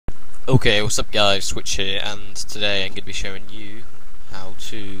Okay, what's up guys, Switch here, and today I'm going to be showing you how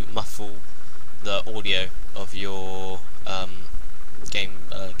to muffle the audio of your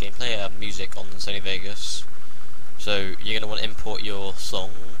gameplay music on Sony Vegas. So you're going to want to import your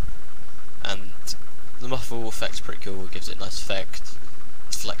song, and the muffle effect's pretty cool. It gives it a nice effect.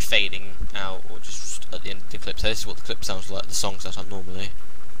 It's like fading out or just at the end of the clip. So this is what the clip sounds like, the song sounds like normally.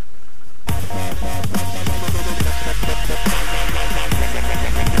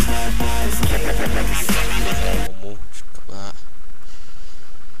 Normal, got that.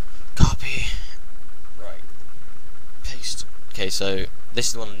 Copy. Right. Paste. Okay, so this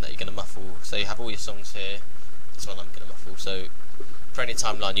is the one that you're gonna muffle. So you have all your songs here. This one I'm gonna muffle. So for any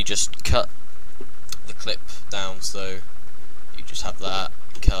timeline, you just cut the clip down. So you just have that.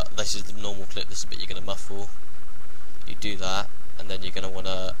 Cut. This is the normal clip. This is the bit you're gonna muffle. You do that, and then you're gonna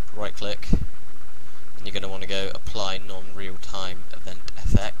wanna right click. And you're going to want to go apply non-real-time event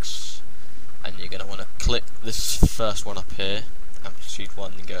FX, and you're going to want to click this first one up here, amplitude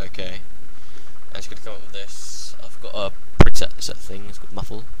 1, and go OK. And it's going to come up with this. I've got a preset set thing, it's called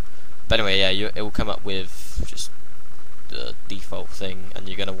muffle. But anyway, yeah, it will come up with just the default thing, and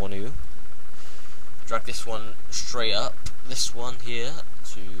you're going to want to drag this one straight up, this one here,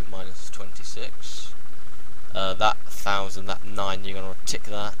 to -26. That 1000, that 9, you're going to tick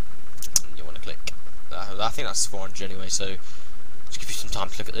that, and you want to click. I think that's 400 anyway, so just give you some time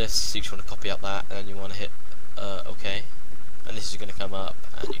to look at this. So you just want to copy up that, and then you want to hit OK, and this is going to come up,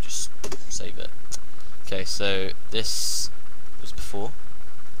 and you just save it. Okay, so this was before.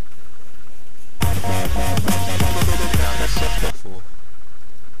 Now this is before.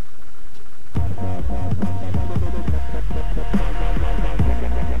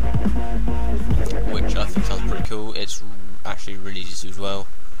 Which I think sounds pretty cool. It's actually really easy as well.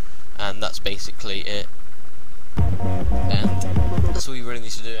 And that's basically it, and that's all you really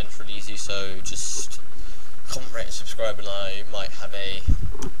need to do, and it's really easy. So just comment, rate and subscribe, and I might have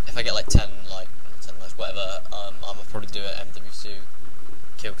if I get like 10 likes, whatever, I'll probably do it Mw2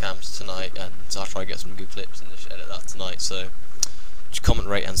 kill cams tonight, and I'll try to get some good clips and just edit that tonight. So just comment,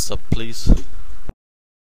 rate and sub please.